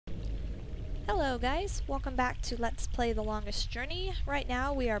Hello guys, welcome back to Let's Play The Longest Journey. Right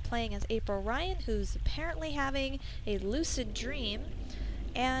now we are playing as April Ryan, who's apparently having a lucid dream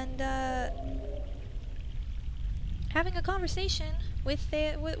and having a conversation with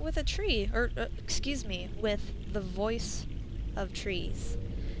a tree, or excuse me, with the voice of trees.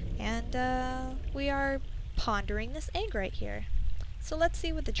 And we are pondering this egg right here. So let's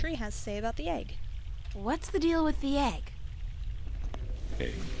see what the tree has to say about the egg. What's the deal with the egg?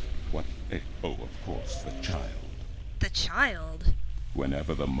 Egg? What egg? Oh, of course, the child. The child?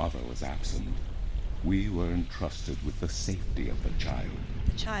 Whenever the mother was absent, we were entrusted with the safety of the child.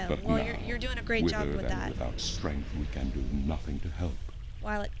 The child. But Well, now, you're doing a great job with withered and that. without strength, we can do nothing to help.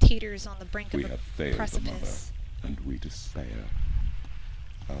 While it teeters on the brink We of have a failed precipice. the mother, and we despair.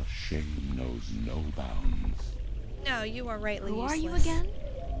 Our shame knows no bounds. No, you are rightly Who useless. are you again?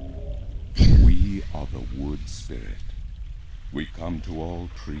 We are the wood spirit. We come to all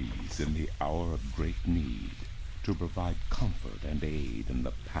trees in the hour of great need to provide comfort and aid in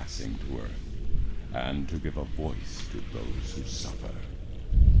the passing to earth, and to give a voice to those who suffer.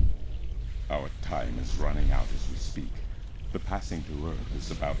 Our time is running out as we speak. The passing to earth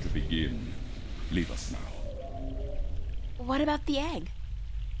is about to begin. Leave us now. What about the egg?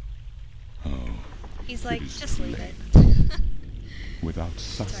 Oh, He's like, it is just too leave late. it. Without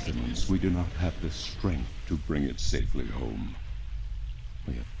sustenance, we do not have the strength to bring it safely home.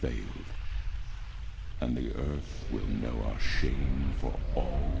 We have failed, and the earth will know our shame for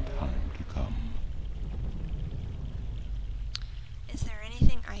all time to come. Is there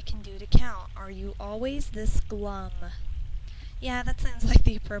anything I can do to count? Are you always this glum? Yeah, that sounds like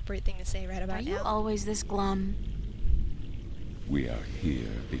the appropriate thing to say right about Are you now. always this glum? We are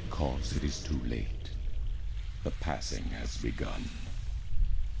here because it is too late. The passing has begun.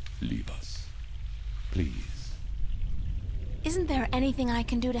 Leave us, please. Isn't there anything I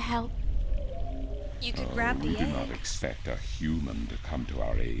can do to help? You could grab We the do not egg. expect a human to come to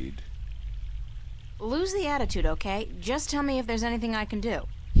our aid. Lose the attitude, okay? Just tell me if there's anything I can do.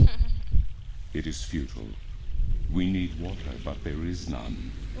 It is futile. We need water, but there is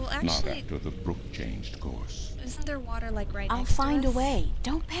none. Well, Not actually, after the brook changed course. isn't there water like right I'll next find to a us? way.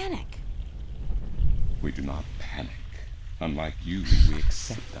 Don't panic. We do not panic. Unlike you, we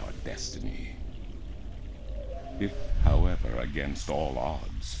accept our destiny. If, however, against all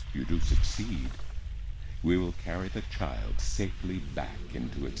odds, you do succeed, we will carry the child safely back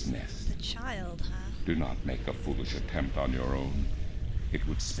into its nest. The child, huh? Do not make a foolish attempt on your own. It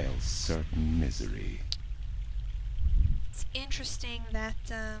would spell certain misery. It's interesting that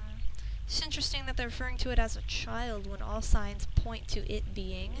they're referring to it as a child when all signs point to it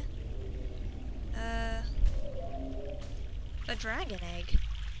being a dragon egg.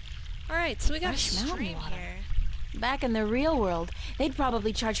 Alright, so we got a Fresh mountain stream water. here. Back in the real world, they'd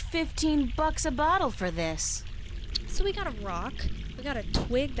probably charge $15 a bottle for this. So we got a rock. We got a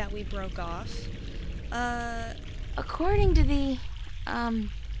twig that we broke off. According to the,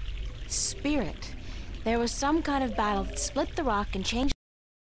 spirit, there was some kind of battle that split the rock and changed...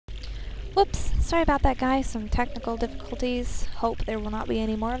 Whoops, sorry about that, guys. Some technical difficulties. Hope there will not be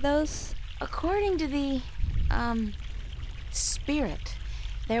any more of those. According to the, spirit,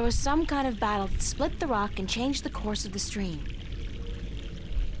 there was some kind of battle that split the rock and changed the course of the stream.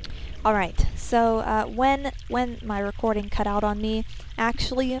 Alright, so when my recording cut out on me,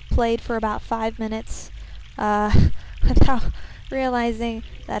 actually played for about 5 minutes without realizing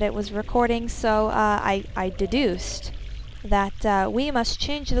that it was recording, so I deduced that we must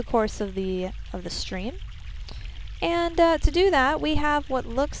change the course of the stream. And to do that, we have what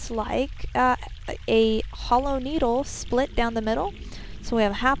looks like a hollow needle split down the middle. So we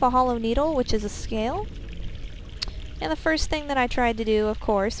have half a hollow needle, which is a scale. And the first thing that I tried to do, of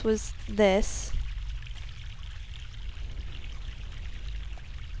course, was this.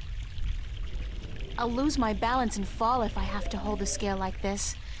 I'll lose my balance and fall if I have to hold a scale like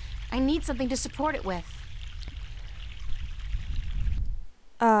this. I need something to support it with.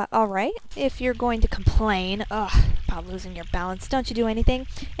 Alright. If you're going to complain, about losing your balance, don't you do anything?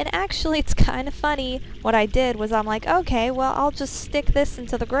 And actually, it's kind of funny. What I did was I'm like, okay, well, I'll just stick this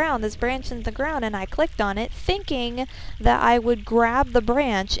into the ground, this branch into the ground, and I clicked on it, thinking that I would grab the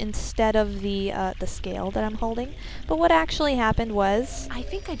branch instead of the scale that I'm holding. But what actually happened was I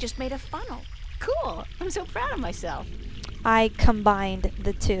think I just made a funnel. Cool. I'm so proud of myself. I combined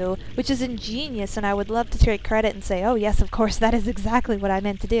the two, which is ingenious, and I would love to take credit and say, oh yes, of course, that is exactly what I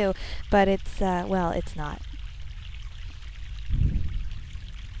meant to do, but it's, well, it's not.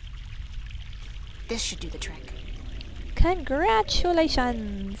 This should do the trick.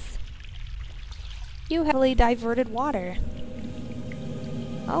 Congratulations! You have really diverted water.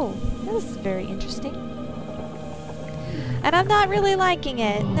 Oh, this is very interesting. And I'm not really liking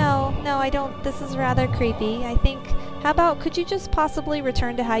it. No, I don't. This is rather creepy. I think, how about, could you just possibly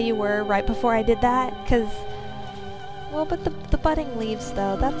return to how you were right before I did that? Because, well, but the budding leaves,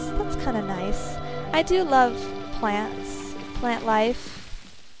 though, that's kind of nice. I do love plants, plant life.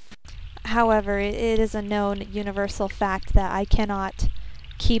 However, it is a known universal fact that I cannot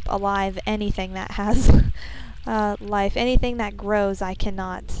keep alive anything that has life. Anything that grows, I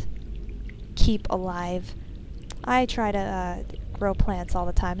cannot keep alive. I try to grow plants all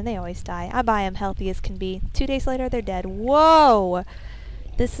the time, and they always die. I buy them healthy as can be. 2 days later, they're dead. Whoa!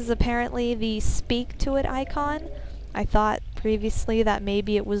 This is apparently the speak to it icon. I thought previously that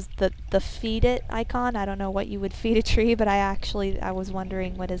maybe it was the feed it icon. I don't know what you would feed a tree, but I was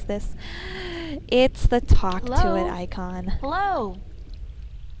wondering, what is this? It's the talk to it icon. Hello?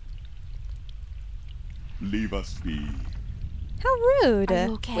 Leave us be. How rude. Are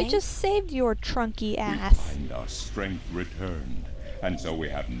you okay? We just saved your trunky We ass. find our strength returned, and so we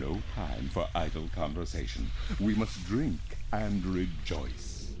have no time for idle conversation. We must drink and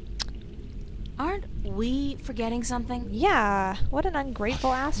rejoice. Aren't we forgetting something? Yeah, what an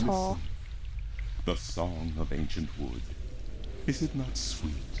ungrateful Hush, asshole. listen. The song of ancient wood. Is it not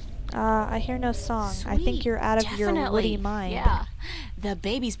sweet? I hear no song. I think Sweet, you're out of your definitely. witty mind. Yeah. The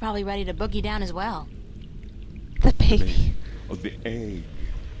baby's probably ready to boogie down as well. The baby. Of the egg.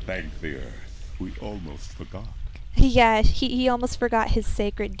 Thank the earth. We almost forgot. Yeah, he almost forgot his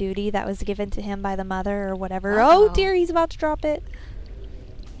sacred duty that was given to him by the mother or whatever. Uh-oh. Oh dear, he's about to drop it.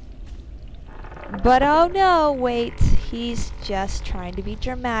 But oh no, wait. He's just trying to be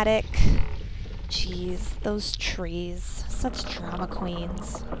dramatic. Jeez, those trees. Such drama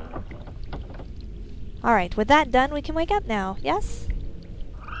queens. Alright, with that done, we can wake up now. Yes?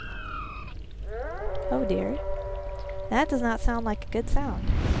 Oh dear. That does not sound like a good sound.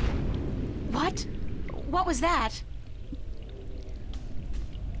 What? What was that?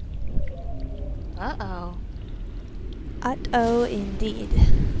 Uh-oh. Uh-oh, indeed.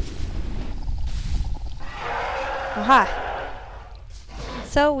 Aha!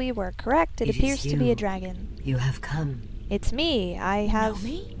 So we were correct. It It is appears to be you. a dragon. You have come, It's me. I have... Know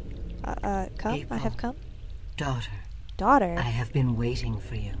me? Come? I April. have come? daughter. Daughter. I have been waiting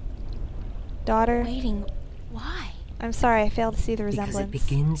for you. Daughter. Waiting. Why? I'm sorry, I failed to see the Because resemblance. it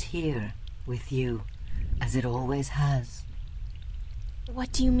begins here, with you, as it always has.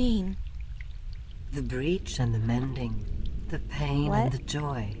 What do you mean? The breach and the mending, the pain What? and the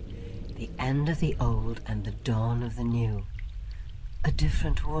joy, the end of the old and the dawn of the new. A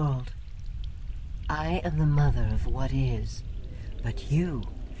different world. I am the mother of what is, but you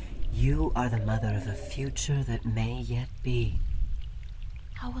are the mother of a future that may yet be.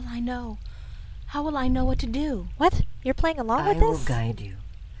 How will I know? How will I know what to do? What? You're playing along I with will this? guide you,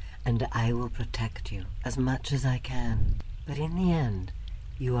 and I will protect you as much as I can. But in the end,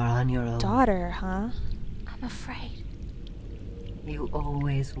 you are on your own. Daughter, huh? I'm afraid. You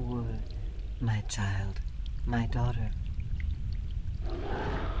always were, my child, my daughter.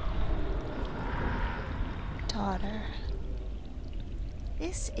 Daughter.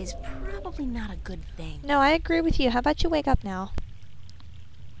 This is probably not a good thing. No, I agree with you. How about you wake up now?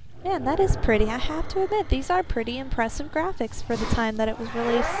 Man, that is pretty. I have to admit, these are pretty impressive graphics for the time that it was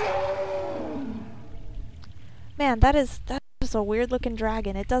released. Man, that is a weird looking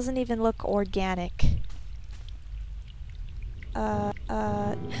dragon. It doesn't even look organic.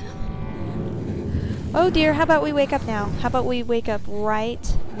 Oh dear, how about we wake up now? How about we wake up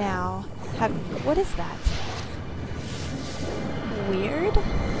right now? What is that? Weird?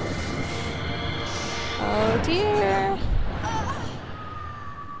 Oh dear.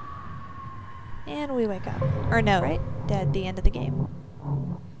 And we wake up. Or no, right? Dead, the end of the game.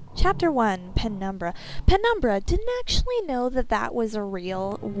 Chapter 1, Penumbra. Penumbra, didn't actually know that that was a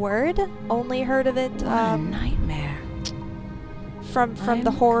real word. Only heard of it What a nightmare. from the I'm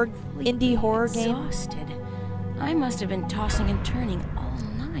horror, completely indie horror game. exhausted. I must have been tossing and turning all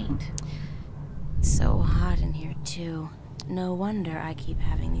night. It's so hot in here, too. No wonder I keep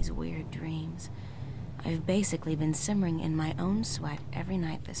having these weird dreams. I've basically been simmering in my own sweat every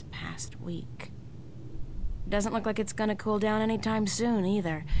night this past week. Doesn't look like it's gonna cool down anytime soon,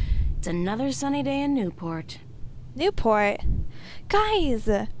 either. It's another sunny day in Newport. Newport. Guys,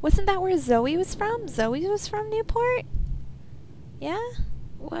 wasn't that where Zoe was from? Zoe was from Newport? Yeah?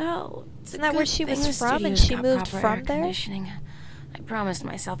 Well, it's Isn't a that where good she thing was the from and studio's she got moved proper from air there? conditioning. I promised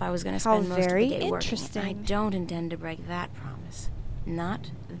myself I was gonna How spend most of very the day working. interesting. I don't intend to break that promise.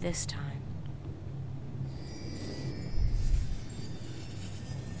 Not this time.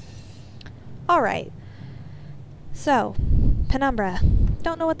 Alright. So, Penumbra.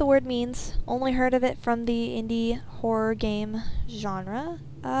 Don't know what the word means. Only heard of it from the indie horror game genre.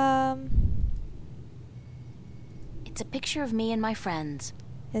 It's a picture of me and my friends.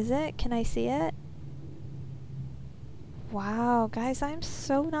 Is it? Can I see it? Wow, guys, I'm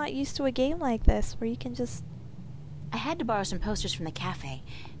so not used to a game like this where you can just... I had to borrow some posters from the cafe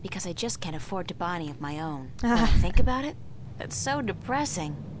because I just can't afford to buy any of my own. When I think about it, that's so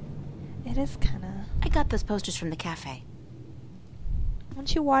depressing. It is kinda... I got those posters from the cafe. Why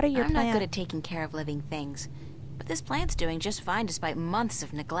don't you water your I'm plant? not good at taking care of living things, but this plant's doing just fine despite months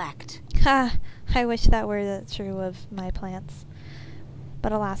of neglect. Ha! I wish that were true of my plants.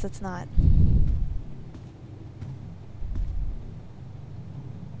 But alas, it's not.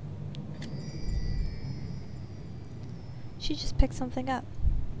 She just picked something up.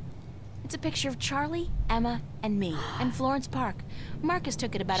 It's a picture of Charlie, Emma, and me in Florence Park. Marcus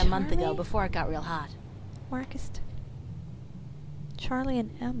took it about a month ago Charlie? before it got real hot. Marcus. Charlie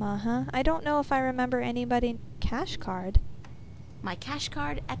and Emma, huh? I don't know if I remember anybody cash card. My cash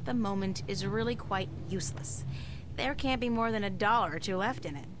card at the moment is really quite useless. There can't be more than $1 or $2 left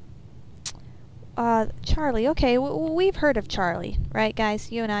in it. Charlie. Okay, we've heard of Charlie, right,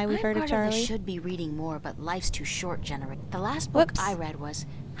 guys? You and I, we've I'm heard of part Charlie. the should be reading more, but life's too short The last book Whoops. I read was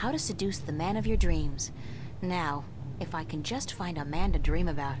How to Seduce the Man of Your Dreams. Now, if I can just find a man to dream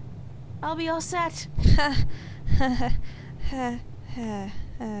about, I'll be all set. A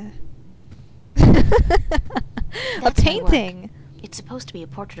That's my work. painting. It's supposed to be a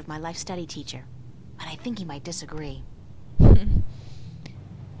portrait of my life study teacher, but I think he might disagree.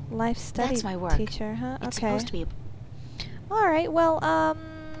 Life study That's my work. teacher, huh? It's Okay. supposed to be All right. Well,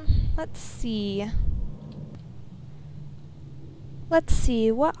 let's see. Let's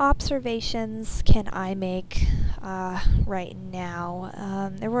see. What observations can I make right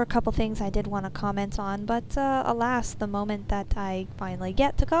now? There were a couple things I did want to comment on, but alas, the moment that I finally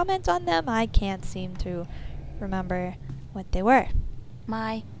get to comment on them, I can't seem to remember what they were.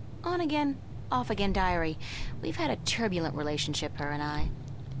 my on-again, off-again diary. We've had a turbulent relationship, her and I.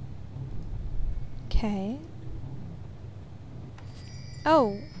 Okay.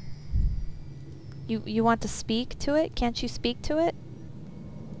 Oh. You want to speak to it? Can't you speak to it?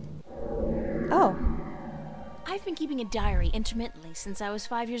 Oh. I've been keeping a diary intermittently since I was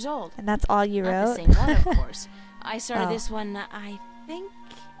 5 years old. And that's all you Not wrote? the same one, of course. I started Oh. this one, I think,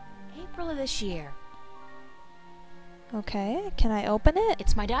 April of this year. Okay. Can I open it?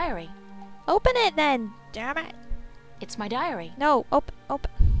 It's my diary. Open it then! Damn it! It's my diary. No, open.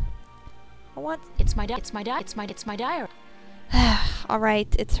 I want... It's my diary.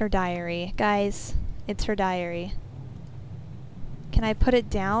 Alright, it's her diary. Guys, it's her diary. Can I put it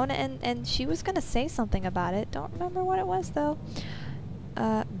down? And she was gonna say something about it. Don't remember what it was, though.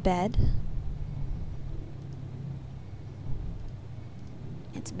 Bed.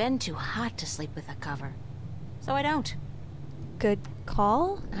 It's been too hot to sleep with a cover, so I don't. Good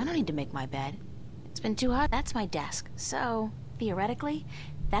call? I don't need to make my bed. It's been too hot. That's my desk, so theoretically,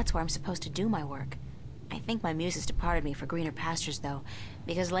 that's where I'm supposed to do my work. I think my muse has departed me for greener pastures, though,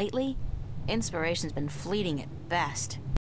 because lately, inspiration's been fleeting at best.